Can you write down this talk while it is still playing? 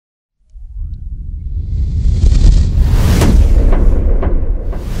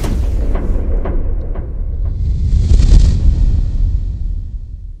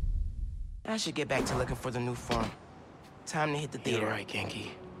I should get back to looking for the new farm. Time to hit the theater. You're right,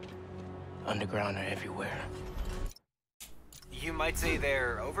 Genki. Underground are everywhere. You might say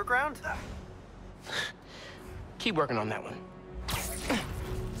they're overground? Keep working on that one.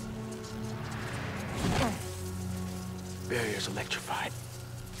 Barrier's electrified.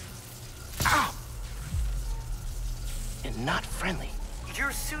 Ow! And not friendly.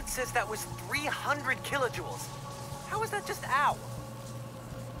 Your suit says that was 300 kilojoules. How is that just ow?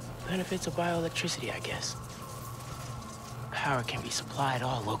 Benefits of bioelectricity, I guess. Power can be supplied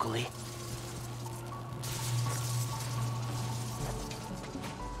all locally.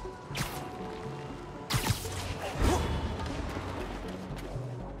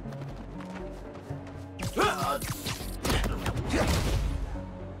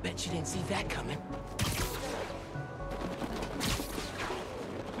 Bet you didn't see that coming.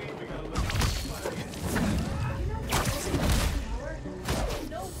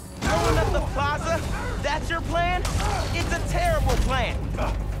 Blowing up the plaza? That's your plan? It's a terrible plan.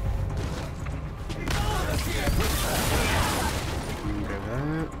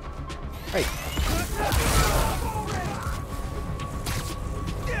 Hey.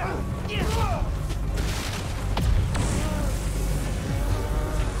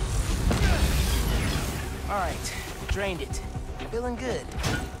 All right, drained it. Feeling good.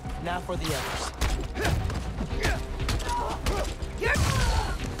 Now for the others.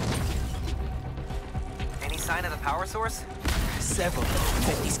 Any sign of the power source? Several.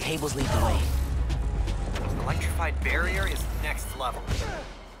 Bet these cables lead the way. Electrified barrier is next level.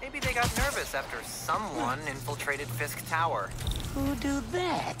 Maybe they got nervous after someone infiltrated Fisk Tower. Who do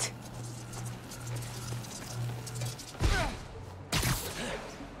that?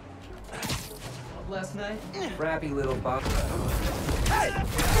 Last night? Crappy little bug.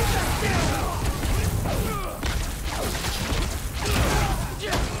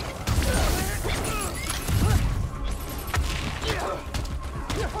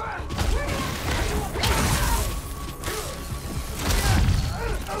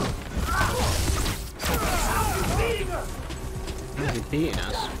 He's beating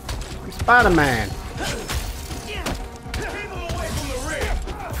us. Spider-Man.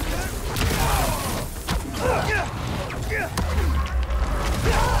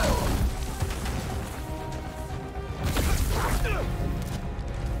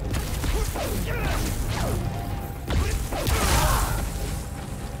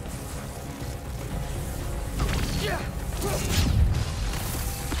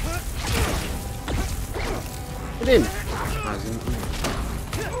 Get in.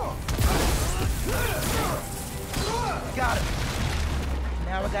 Got it.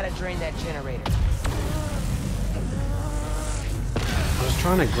 Now I gotta drain that generator. I was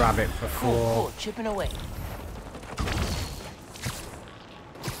trying to grab it Cool, before. cool. Chipping away.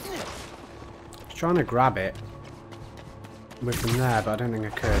 Trying to grab it with them there, but I don't think I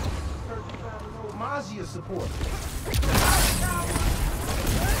could. Mazia support.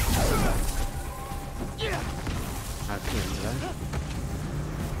 At the end there.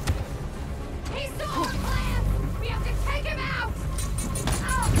 He's still on plan! We have to take him out!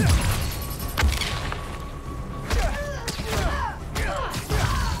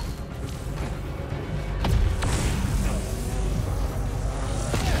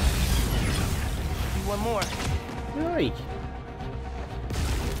 One more. Hey.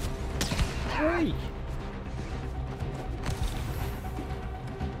 Hey.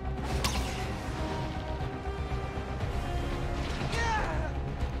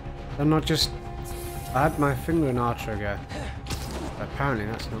 I'm not just. I had my finger in R trigger. But apparently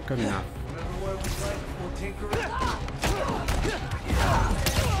that's not good enough.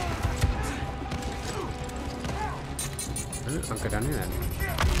 I'll go down here then.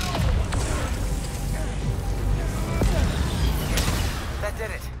 That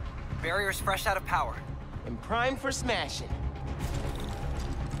did it. Barrier's fresh out of power. And primed for smashing.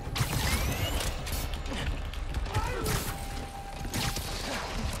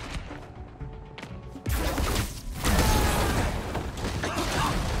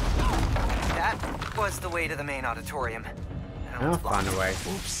 That was the way to the main auditorium. Now I'll it's blocked. find a way.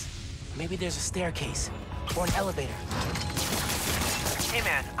 Oops. Maybe there's a staircase. Or an elevator. Hey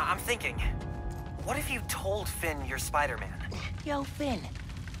man, I'm thinking. What if you told Finn you're Spider-Man? Yo, Finn.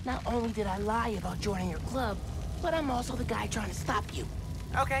 Not only did I lie about joining your club, but I'm also the guy trying to stop you.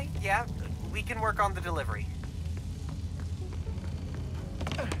 Okay, yeah, we can work on the delivery.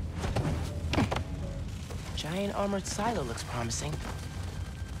 Giant armored silo looks promising.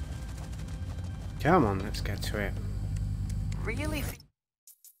 Come on, let's get to it. Really?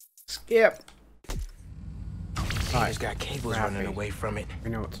 Skip. Containers got cables running Ralphie. away from it. We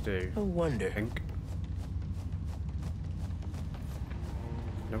know what to do. I wonder. I think.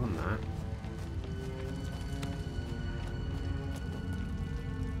 Don't want that.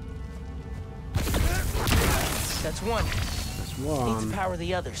 That's one. That's Need one. to power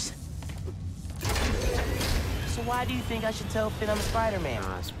the others. So why do you think I should tell Finn I'm Spider-Man?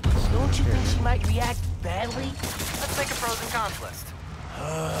 Nah, it's Don't you think she might react badly? Let's make a pros and cons list.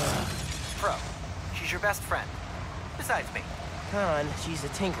 Pro, she's your best friend. Besides me. Con, she's a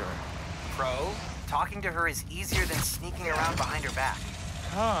tinkerer. Pro, talking to her is easier than sneaking around behind her back.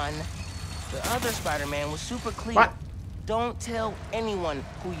 Con, the other Spider-Man was super clear. What? Don't tell anyone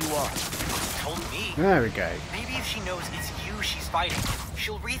who you are. Told me. There we go. Maybe if she knows it's you she's fighting,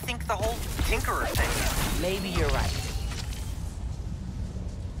 she'll rethink the whole tinkerer thing. Maybe you're right.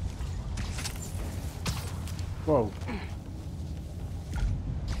 Whoa.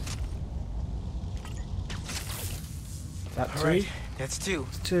 That All two? right, that's two.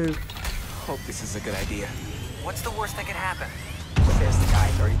 Two. Hope this is a good idea. What's the worst that could happen? Says the guy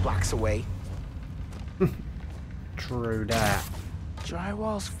 30 blocks away. True that.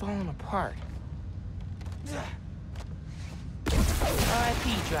 Drywall's falling apart. R.I.P.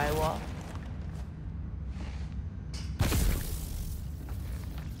 drywall.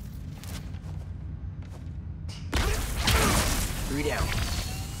 Three down.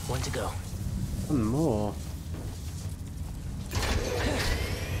 One to go. One more.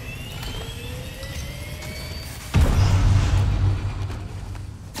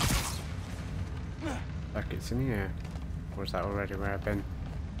 Like it's in here. Or is that already where I've been?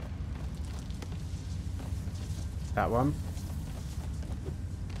 That one?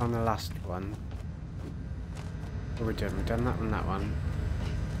 On the last one. What are we doing? We've done that one.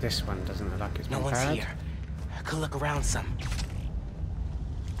 This one doesn't look like it's No been one's powered. here. I could look around some.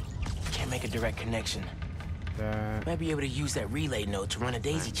 Can't make a direct connection. Might be able to use that relay node to run a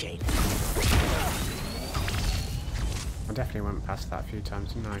daisy chain. I definitely went past that a few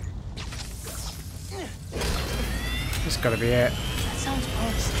times, didn't I? This gotta be it. That sounds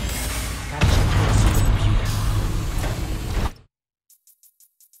promising. Gotta check the supercomputer.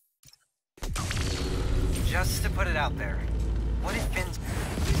 Just to put it out there, what if Finn's...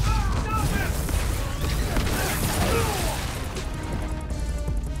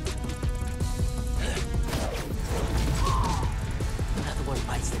 Another one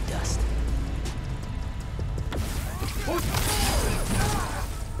bites the dust.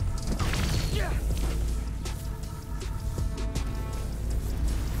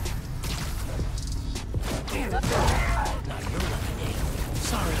 Not your lucky day.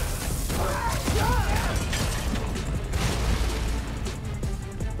 Sorry.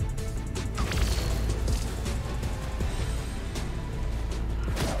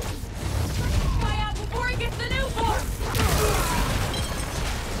 Fly out before he gets the new form!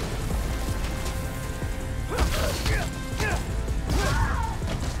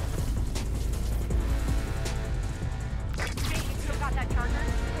 Still got that charger?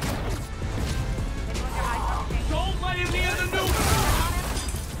 Anyone got eyes on Jake? Don't let him near the new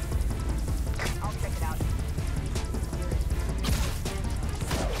I'll check it out.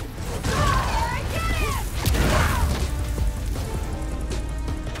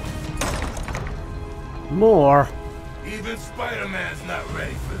 More? Even Spider-Man's not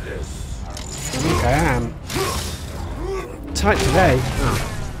ready for this. I think I am. Tight today.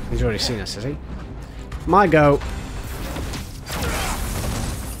 Oh, he's already seen us, has he? My go.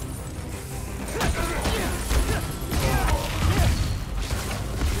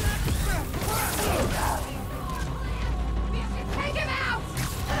 Take him out!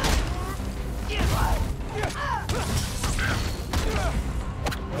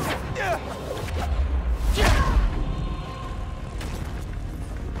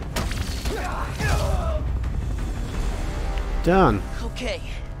 Done. Okay.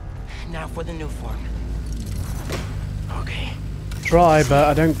 Now for the new form. Okay. Try, but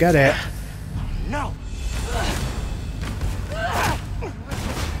I don't get it. No!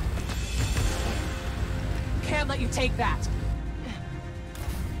 Can't let you take that.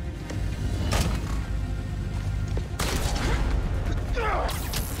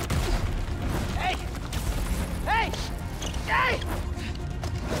 Hey! Hey! Hey!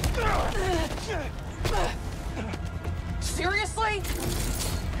 Seriously?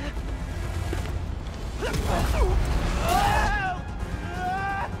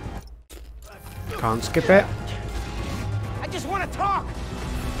 Can't skip it. I just want to talk!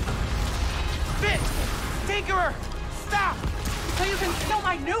 Finn! Tinkerer! Stop! So you can steal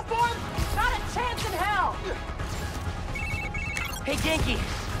my new form? Not a chance in hell! Hey, Genki!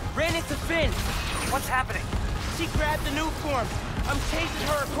 Ran into Finn! What's happening? She grabbed the new form. I'm chasing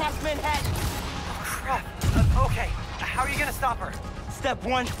her across Manhattan. Crap. Okay. How are you gonna stop her? Step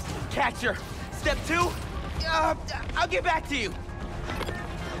 1, catch her. Step 2, I'll get back to you.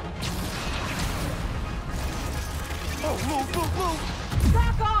 Oh, move.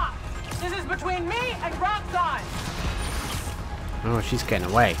 Back off! This is between me and Roxxon! Oh, she's getting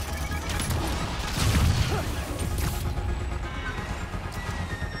away.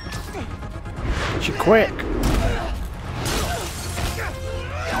 She quick.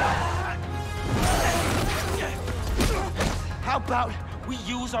 How about we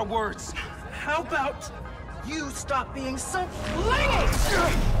use our words? How about you stop being so flingy?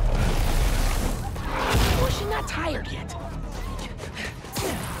 Or is she not tired yet?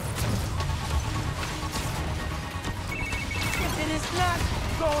 It is not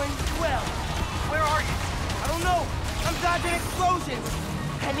going well. Where are you? I don't know. I'm dodging explosions.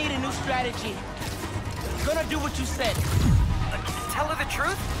 I need a new strategy. Gonna do what you said. Tell her the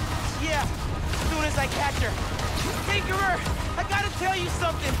truth? Yeah, as soon as I catch her. Tinkerer, I gotta tell you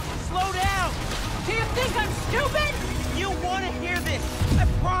something. Slow down. Do you think I'm stupid? You wanna hear this. I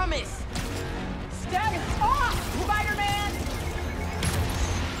promise. Step off, Spider-Man!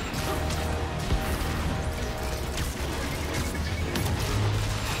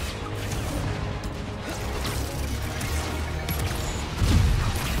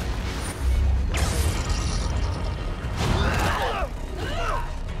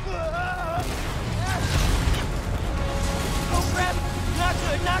 Oh crap! Not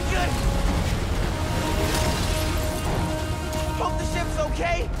good, not good! Hope the ship's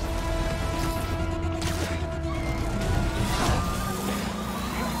okay.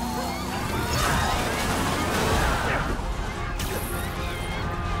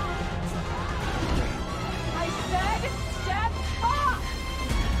 I said step off!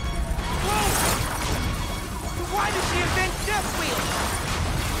 Whoa! Why did she invent Death Wheel?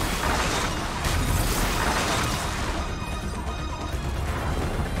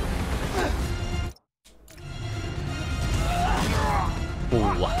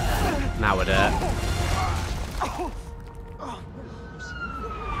 Ooh. Now we're there.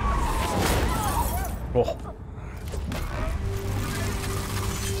 Oh.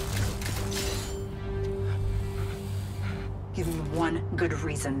 Give me one good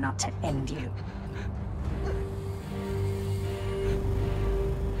reason not to end you.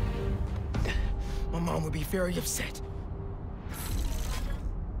 My mom would be very upset.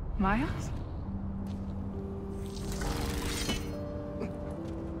 Miles?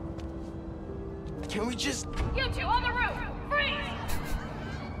 Can we just... You two on the roof! Freeze!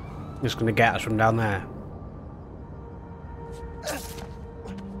 Just gonna get us from down there.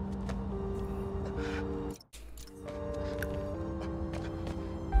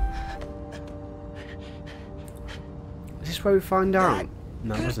 Is this where we find out?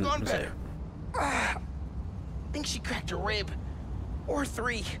 No, it Could've wasn't, gone was it? better. I think she cracked a rib. Or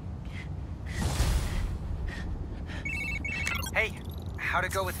 3. Hey, how'd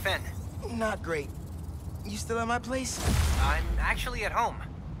it go with Finn? Not great. You still at my place? I'm actually at home.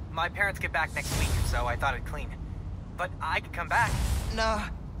 My parents get back next week, so I thought I'd clean. But I could come back. Nah,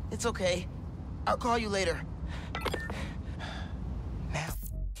 it's okay. I'll call you later. Now,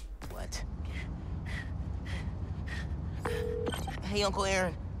 what? Hey, Uncle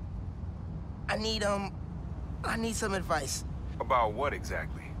Aaron. I need some advice. About what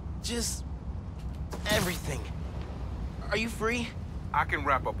exactly? Just everything. Are you free? I can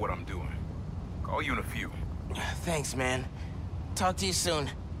wrap up what I'm doing. Call you in a few. Thanks, man. Talk to you soon.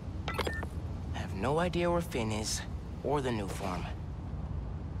 I have no idea where Finn is, or the new form.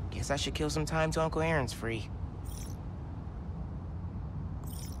 Guess I should kill some time till Uncle Aaron's free.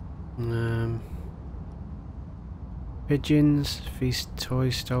 Pigeons, feast toy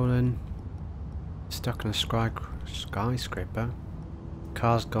stolen. Stuck in a skyscraper.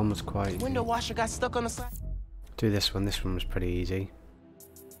 Car's gone was quite easy. Window washer got stuck on the side. Do this one. This one was pretty easy.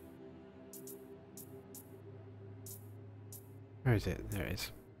 Where is it? There it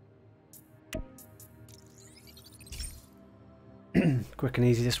is. Quick and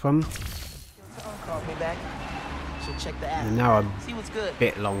easy, this one. Call me back. Should check the app. And now a See what's good.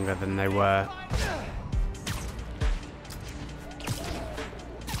 bit longer than they were.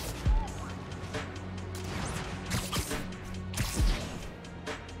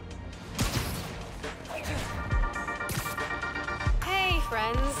 Hey,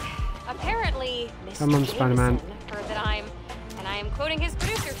 friends. Apparently, Mr. Come on, Spider-Man. Jameson heard that I'm, and I am quoting his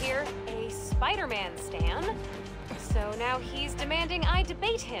producer here, a Spider-Man stan. So now he's demanding I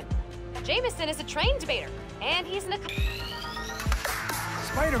debate him. Jameson is a trained debater, and he's an...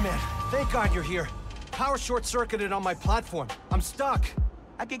 Spider-Man, thank God you're here. power short-circuited on my platform. I'm stuck.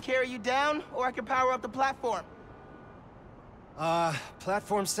 I can carry you down, or I can power up the platform.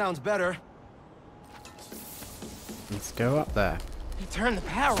 Platform sounds better. Let's go up there. They turned the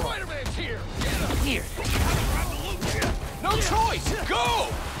power on. Spider-Man's here! Here. No choice! Go!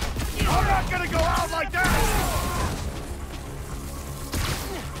 I'm not gonna go out like that!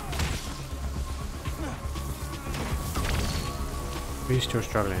 Are you still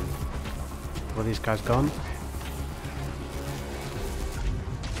struggling? Are these guys gone?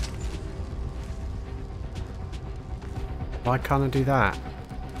 Why can't I do that?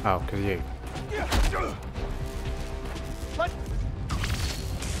 Oh, because of you.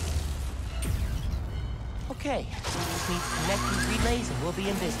 Okay, so we just need to connect these relays and we'll be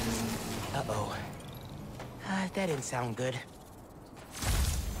in business. Uh-oh. That didn't sound good.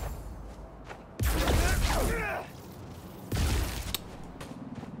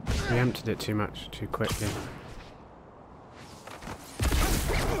 We emptied it too much, too quickly.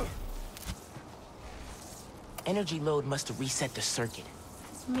 Energy load must have reset the circuit.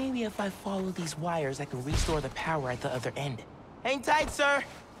 Maybe if I follow these wires, I can restore the power at the other end. Hang tight, sir.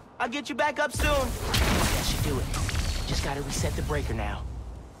 I'll get you back up soon. That should do it. Just gotta reset the breaker now.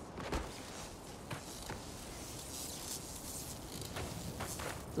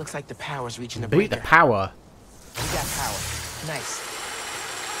 Looks like the power's reaching the breaker. Beat the power. We got power. Nice.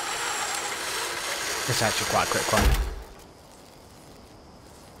 It's actually quite a quick one.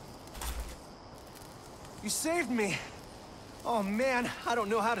 You saved me. Oh man, I don't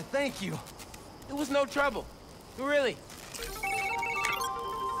know how to thank you. It was no trouble. Really.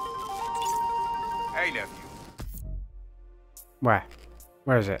 Hey, nephew. Where?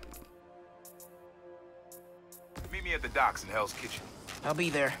 Where is it? Meet me at the docks in Hell's Kitchen. I'll be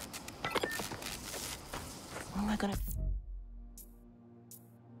there. What am I gonna...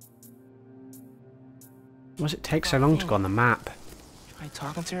 Why does it take so long to go on the map? Try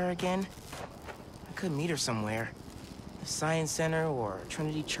talking to her again? I could meet her somewhere. The Science Center or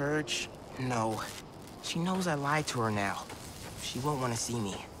Trinity Church. No. She knows I lied to her now. She won't want to see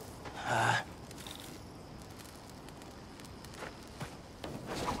me.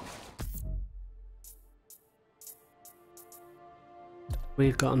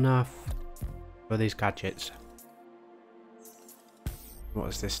 We've got enough for these gadgets. What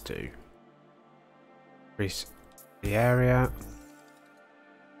does this do? Increase the area.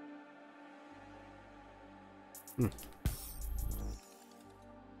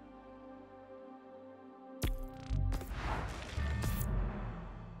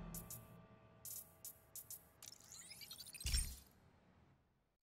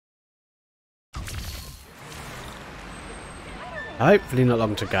 Hopefully not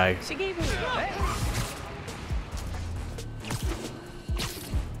long to go. She gave me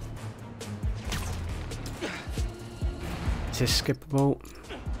Is this skippable?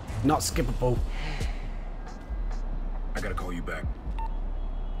 Not skippable. I gotta call you back.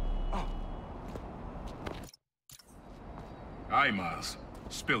 Oh. Alright, Miles.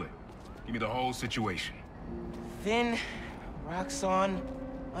 Spill it. Give me the whole situation. Finn, Roxxon,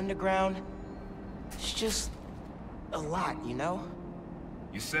 Underground. It's just a lot, you know?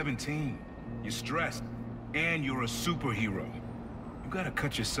 You're 17. You're stressed. And you're a superhero. You gotta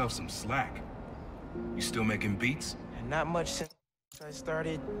cut yourself some slack. You still making beats? And not much since I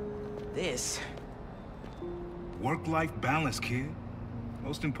started this. Work-life balance, kid.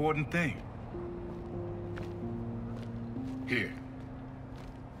 Most important thing. Here.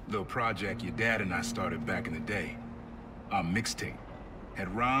 Little project your dad and I started back in the day. Our mixtape.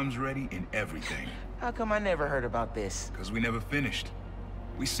 Had rhymes ready and everything. How come I never heard about this? Because we never finished.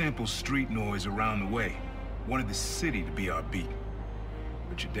 We sampled street noise around the way. Wanted the city to be our beat.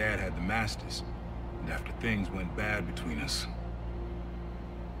 But your dad had the masters. And after things went bad between us...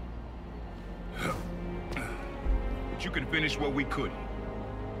 But you can finish what we couldn't.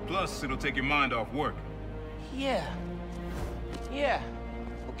 Plus, it'll take your mind off work. Yeah. Yeah.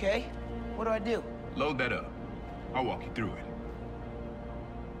 Okay. What do I do? Load that up. I'll walk you through it.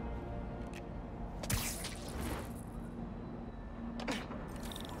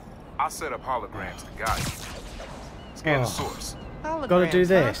 I'll set up holograms to guide you. Scan the source. Gotta do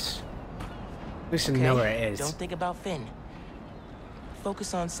this. Listen, Okay, know where it is. Don't think about Finn.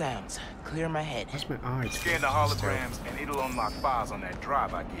 Focus on sounds. Clear my head. That's my eye. Scan the holograms and it'll unlock files on that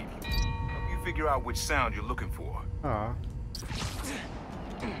drive I gave you. Help you figure out which sound you're looking for. Ah.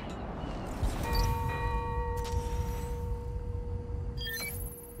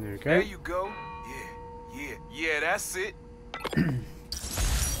 There we go. There you go. Yeah, that's it.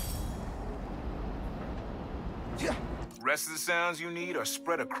 Rest of the sounds you need are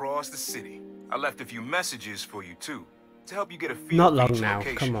spread across the city. I left a few messages for you too, to help you get a feel Not for long each now.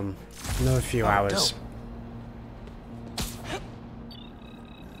 location. Come on. Another few hours.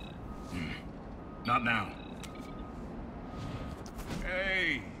 Not now.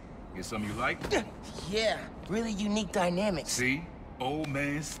 Hey, get something you like? Yeah, really unique dynamics. See? Old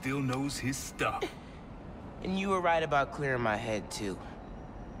man still knows his stuff. And you were right about clearing my head, too.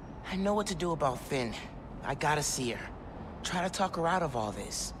 I know what to do about Finn. I gotta see her. Try to talk her out of all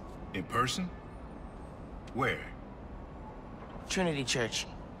this. In person? Where? Trinity Church.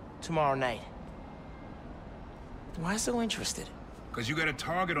 Tomorrow night. Why so interested? Because you got a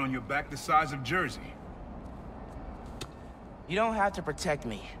target on your back the size of Jersey. You don't have to protect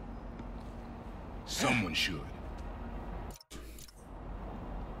me. Someone should.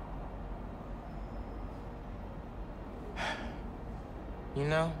 You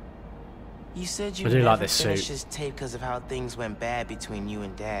know, you said you I do never like this finished suit. this tape because of how things went bad between you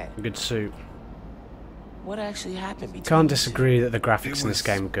and Dad. Good suit. What actually happened between Can't you disagree that the graphics It in this was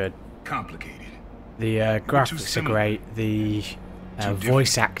game are good. complicated. The graphics are similar. great. The Too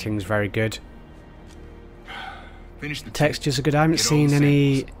voice acting's very good. Finish the tape, Textures are good. I haven't get all the seen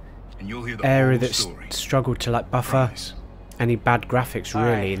any samples, and you'll hear the area whole that's story. struggled to like buffer Promise. any bad graphics All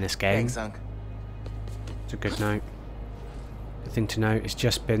really right. in this game. Thanks, Unc. It's a good note. Good thing to note. It's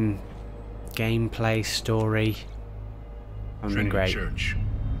just been gameplay, story. Haven't been Trinity great. Church.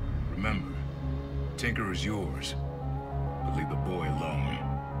 Remember, Tinker is yours, but leave the boy alone.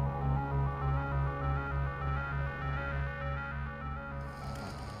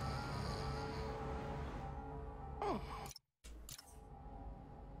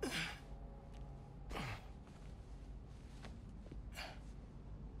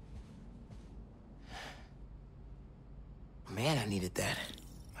 Man, I needed that.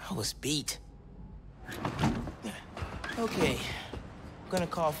 I was beat. Okay. I'm gonna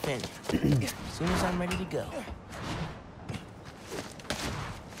call Finn. As soon as I'm ready to go.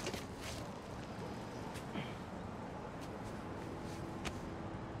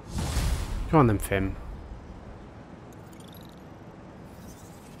 Come on then, Finn.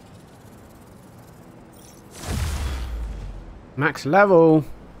 Max level.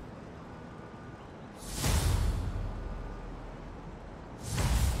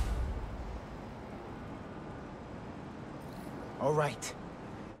 All right.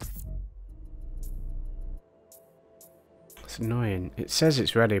 It's annoying. It says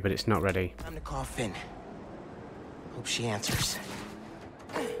it's ready, but it's not ready. Time to call Finn. Hope she answers.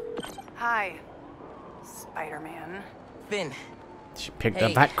 Hi, Spider-Man. Finn, She picked Hey.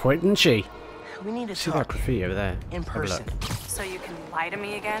 up that quick, didn't she? we need to See that talk graffiti over there? in Have a look. person. So you can lie to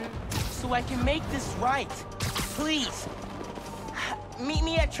me again? So I can make this right. Please. Meet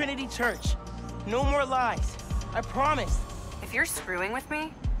me at Trinity Church. No more lies. I promise. If you're screwing with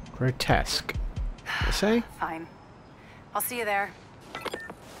me, Grotesque. They say? fine. I'll see you there. She's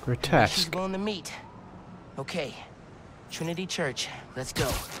Grotesque. willing to meet. Okay. Trinity Church. Let's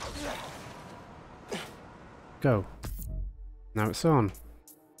go. Go. Now it's on.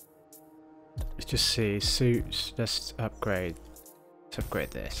 Let's just see. Suits. Let's upgrade. Let's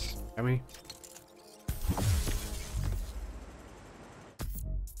upgrade this. Can we?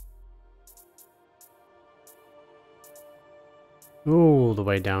 All the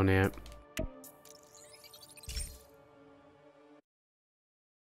way down here.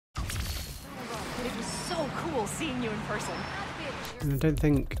 It was so cool seeing you in person. I don't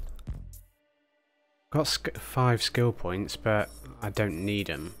think... Got 5 skill points, but I don't need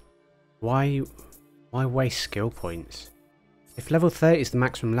them. Why waste skill points? If level 30 is the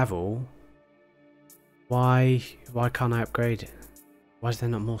maximum level, why can't I upgrade it? Why is there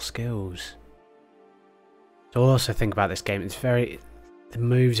not more skills? So also think about this game. The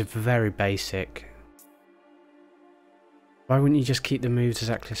moves are very basic. Why wouldn't you just keep the moves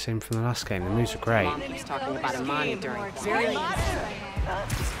exactly the same from the last game? The moves are great. Mom keeps talking about Amani during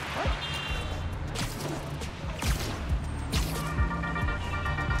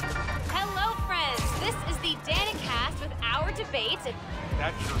Hello, friends. This is the Danicast with our debates.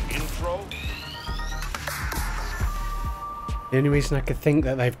 That's your intro? The only reason I could think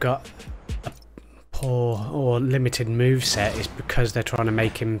that they've got a poor or limited moveset is because they're trying to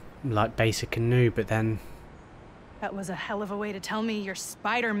make him like basic and new, but then That was a hell of a way to tell me you're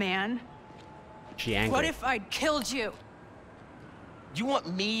Spider-Man. she angry. What if I'd killed you? You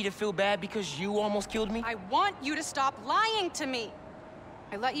want me to feel bad because you almost killed me? I want you to stop lying to me.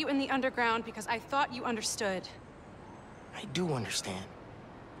 I let you in the underground because I thought you understood. I do understand.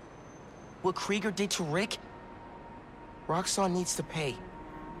 What Krieger did to Rick? Roxxon needs to pay.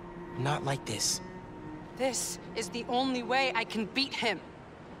 Not like this. This is the only way I can beat him.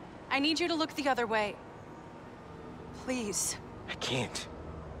 I need you to look the other way. Please. I can't.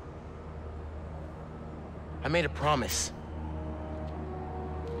 I made a promise.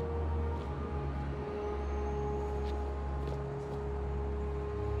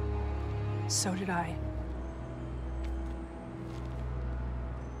 So did I.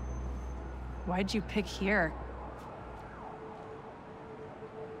 Why'd you pick here?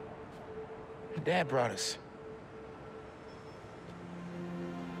 Dad brought us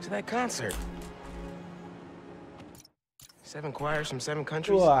to that concert. 7 choirs from 7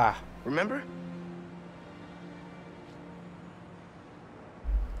 countries. Wow. Remember?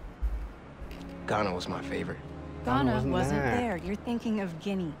 Ghana was my favorite. Ghana wasn't there. You're thinking of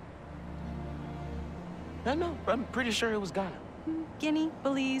Guinea. No, I'm pretty sure it was Ghana. Guinea,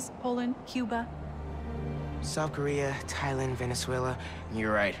 Belize, Poland, Cuba. South Korea, Thailand, Venezuela.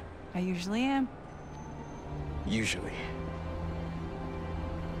 You're right. I usually am. Usually.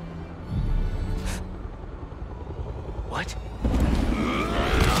 What?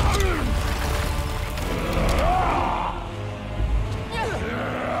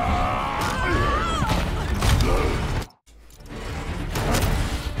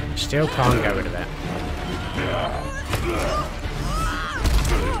 Still can't get rid of it.